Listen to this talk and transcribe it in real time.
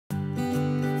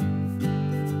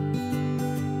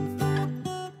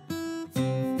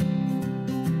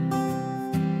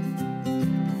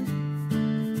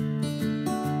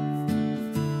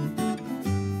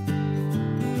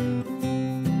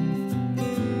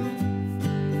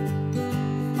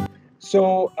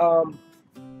So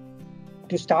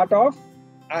to start off,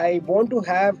 I want to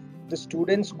have the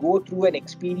students go through an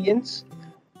experience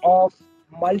of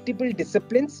multiple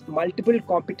disciplines, multiple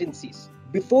competencies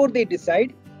before they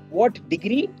decide what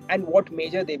degree and what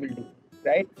major they will do,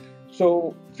 right?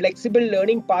 So flexible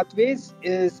learning pathways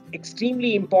is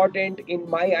extremely important in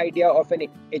my idea of an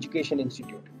education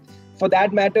institute. For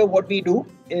that matter, what we do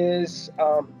is,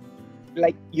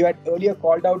 like you had earlier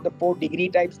called out the 4 degree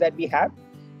types that we have,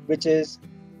 which is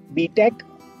BTech,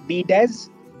 BDes,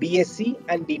 BSc,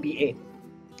 and BBA.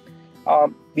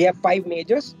 We have 5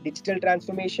 majors: digital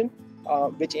transformation,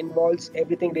 which involves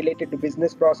everything related to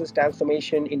business process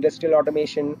transformation, industrial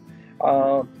automation.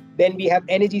 Then we have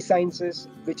energy sciences,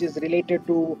 which is related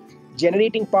to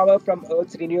generating power from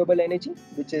Earth's renewable energy,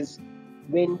 which is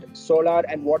wind, solar,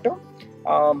 and water,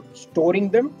 storing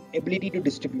them, ability to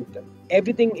distribute them.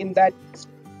 Everything in that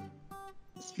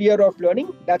sphere of learning,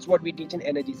 that's what we teach in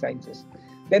energy sciences.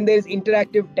 Then there's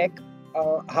interactive tech,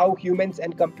 how humans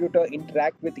and computer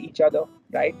interact with each other,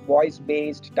 right?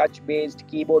 Voice-based, touch-based,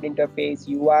 keyboard interface,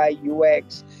 UI,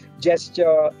 UX,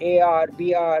 gesture, AR,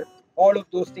 VR, all of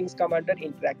those things come under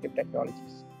interactive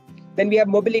technologies. Then we have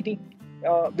mobility,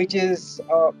 which is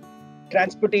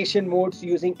transportation modes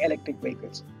using electric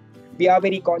vehicles. We are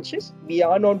very conscious. We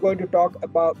are not going to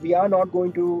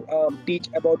teach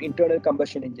about internal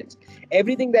combustion engines.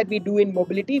 Everything that we do in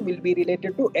mobility will be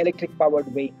related to electric powered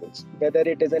vehicles, whether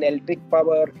it is an electric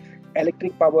powered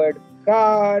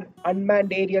car,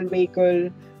 unmanned aerial vehicle,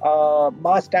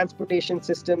 mass transportation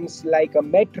systems like a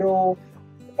metro.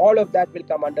 All of that will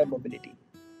come under mobility.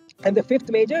 And the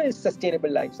 5th major is sustainable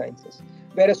life sciences,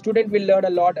 where a student will learn a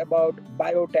lot about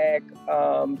biotech,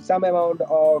 some amount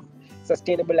of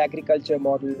sustainable agriculture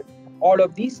model. All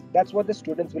of these, that's what the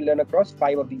students will learn across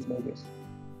 5 of these majors.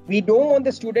 We don't want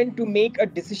the student to make a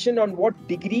decision on what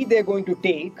degree they're going to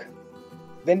take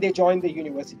when they join the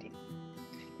university.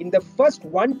 In the first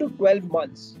 1 to 12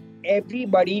 months,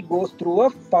 everybody goes through a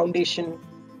foundation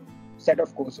set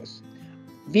of courses.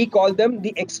 We call them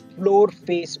the explore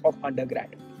phase of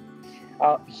undergrad.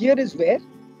 Here is where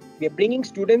we are bringing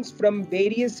students from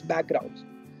various backgrounds.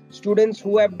 Students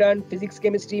who have done physics,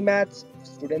 chemistry, maths,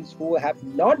 students who have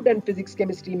not done physics,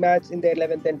 chemistry, maths in their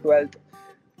 11th and 12th,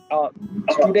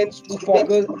 students who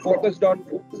focused on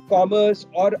commerce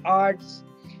or arts.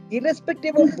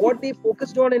 Irrespective of what they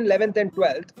focused on in 11th and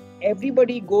 12th,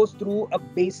 everybody goes through a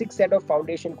basic set of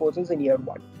foundation courses in year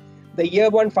 1. The year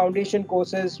 1 foundation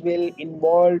courses will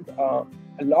involve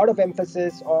a lot of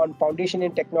emphasis on foundation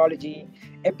in technology,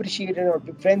 appreciation of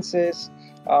differences,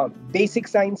 basic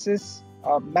sciences,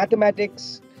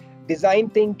 mathematics, design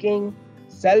thinking,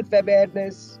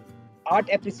 self-awareness, art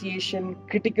appreciation,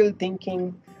 critical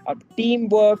thinking,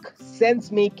 teamwork,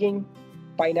 sense-making,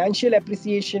 financial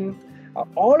appreciation.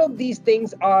 All of these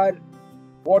things are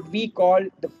what we call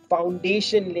the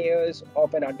foundation layers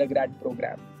of an undergrad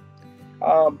program.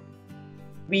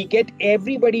 We get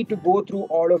everybody to go through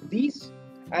all of these.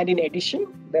 And in addition,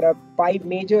 there are 5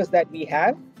 majors that we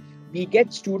have. We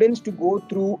get students to go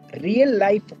through real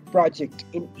life project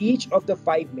in each of the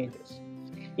 5 majors.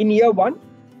 In year 1,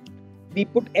 we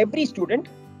put every student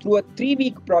through a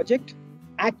 3-week project,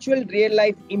 actual real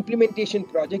life implementation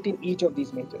project in each of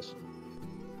these majors.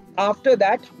 After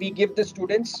that, we give the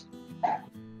students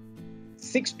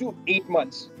 6 to 8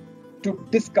 months to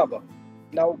discover.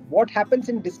 Now, what happens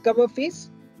in discover phase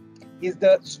is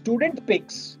the student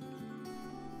picks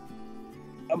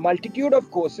a multitude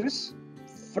of courses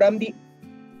from the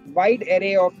wide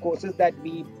array of courses that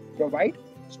we provide.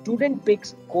 Student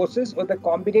picks courses with a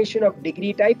combination of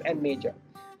degree type and major.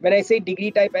 When I say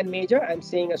degree type and major, I'm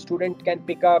saying a student can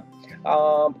pick up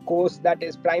a course that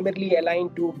is primarily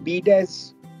aligned to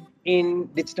BDes in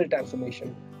digital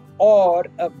transformation, or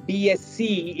a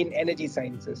BSc in energy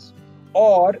sciences,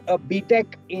 or a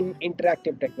BTech in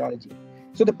interactive technology.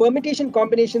 So the permutation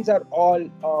combinations are all,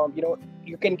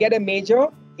 you can get a major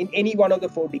in any one of the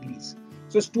 4 degrees.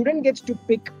 So student gets to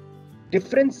pick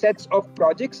different sets of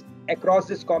projects across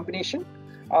this combination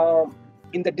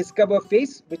in the discover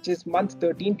phase, which is month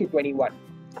 13 to 21.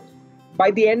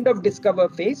 By the end of discover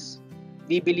phase,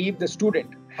 we believe the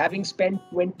student, having spent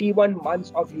 21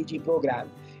 months of UG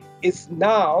program, is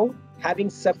now having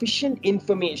sufficient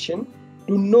information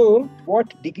to know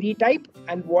what degree type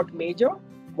and what major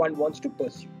one wants to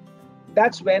pursue.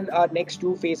 That's when our next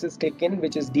 2 phases kick in,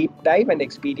 which is deep dive and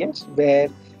experience, where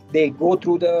they go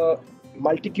through the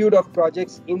multitude of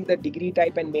projects in the degree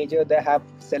type and major they have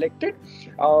selected,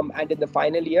 and in the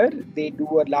final year they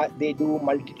do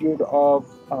multitude of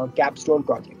capstone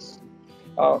projects.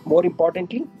 More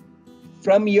importantly,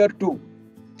 from year 2,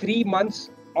 3 months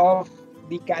of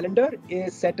the calendar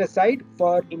is set aside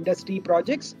for industry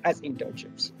projects as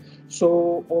internships.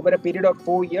 So over a period of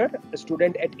 4 years, a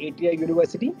student at Atria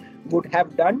University would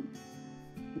have done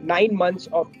 9 months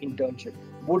of internship,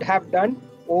 would have done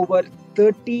over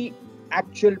 30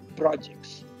 actual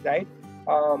projects, right?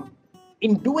 Um,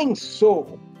 in doing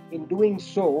so,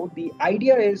 the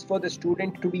idea is for the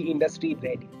student to be industry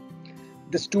ready.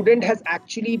 The student has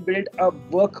actually built a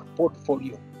work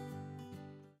portfolio.